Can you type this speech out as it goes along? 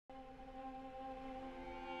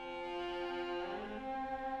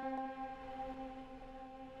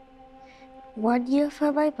One year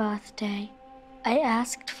for my birthday, I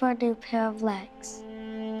asked for a new pair of legs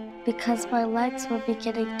because my legs were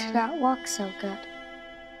beginning to not work so good.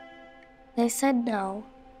 They said no,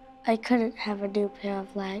 I couldn't have a new pair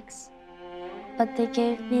of legs, but they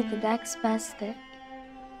gave me the next best thing,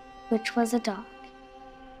 which was a dog,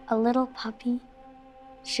 a little puppy.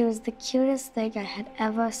 She was the cutest thing I had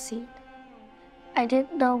ever seen. I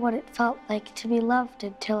didn't know what it felt like to be loved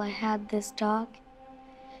until I had this dog.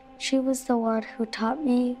 She was the one who taught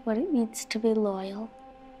me what it means to be loyal,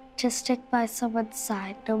 to stick by someone's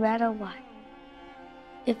side no matter what.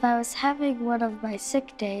 If I was having one of my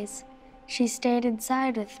sick days, she stayed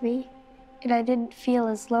inside with me, and I didn't feel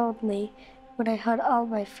as lonely when I heard all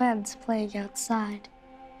my friends playing outside.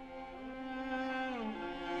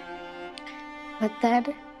 But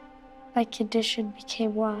then, my condition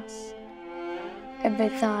became worse, and I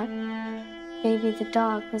thought maybe the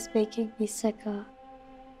dog was making me sicker.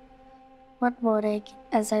 One morning,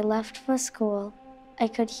 as I left for school, I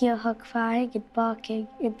could hear her crying and barking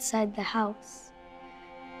inside the house.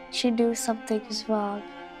 She knew something was wrong.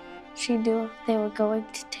 She knew they were going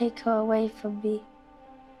to take her away from me.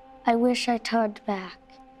 I wish I turned back,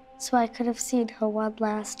 so I could have seen her one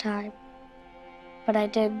last time. But I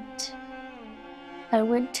didn't. I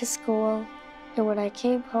went to school, and when I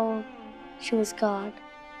came home, she was gone.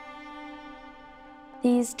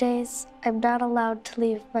 These days, I'm not allowed to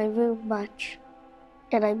leave my room much,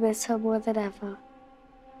 and I miss her more than ever.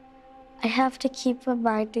 I have to keep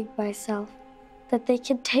reminding myself that they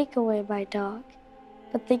can take away my dog,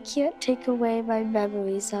 but they can't take away my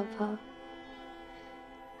memories of her.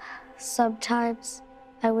 Sometimes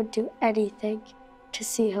I would do anything to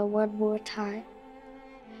see her one more time.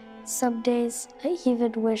 Some days I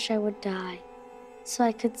even wish I would die, so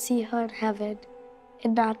I could see her in heaven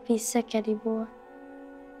and not be sick anymore.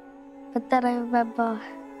 But then I remember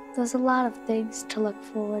there's a lot of things to look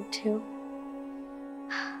forward to.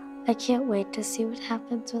 I can't wait to see what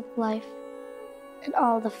happens with life and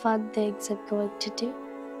all the fun things I'm going to do.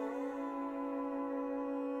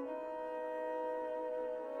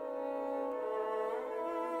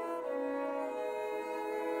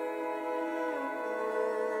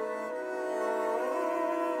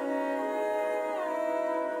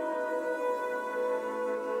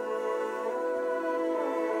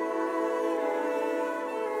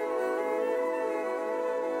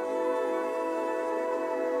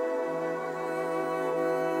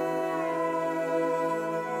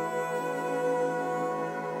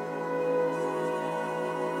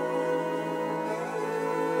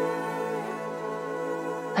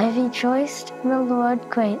 I rejoiced in the Lord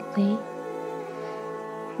greatly,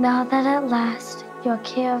 now that at last your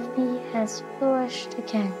care of me has flourished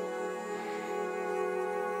again.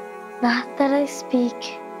 Not that I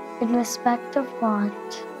speak in respect of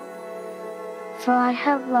want, for I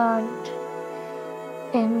have learned,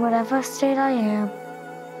 in whatever state I am,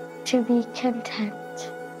 to be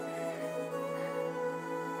content.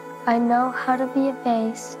 I know how to be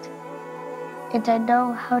abased, and I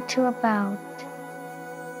know how to abound.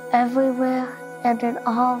 Everywhere and in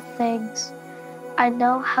all things, I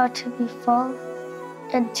know how to be full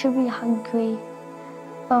and to be hungry,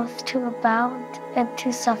 both to abound and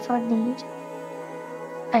to suffer need.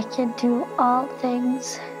 I can do all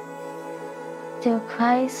things through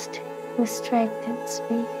Christ who strengthens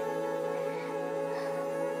me.